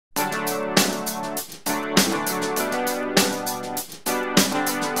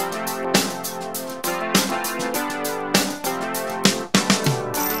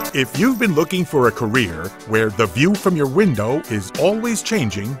If you've been looking for a career where the view from your window is always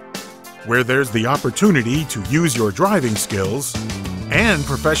changing, where there's the opportunity to use your driving skills and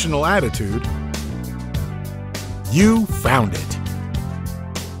professional attitude, you found it.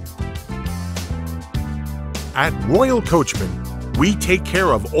 At Royal Coachman, we take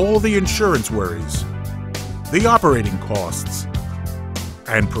care of all the insurance worries, the operating costs,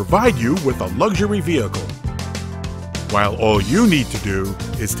 and provide you with a luxury vehicle, while all you need to do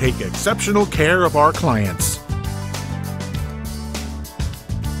is take exceptional care of our clients.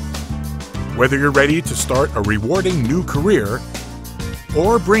 Whether you're ready to start a rewarding new career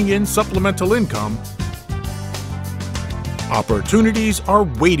or bring in supplemental income, opportunities are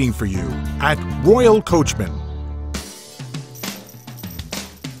waiting for you at Royal Coachman.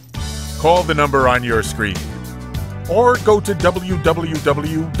 Call the number on your screen or go to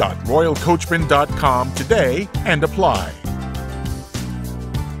www.royalcoachman.com today and apply.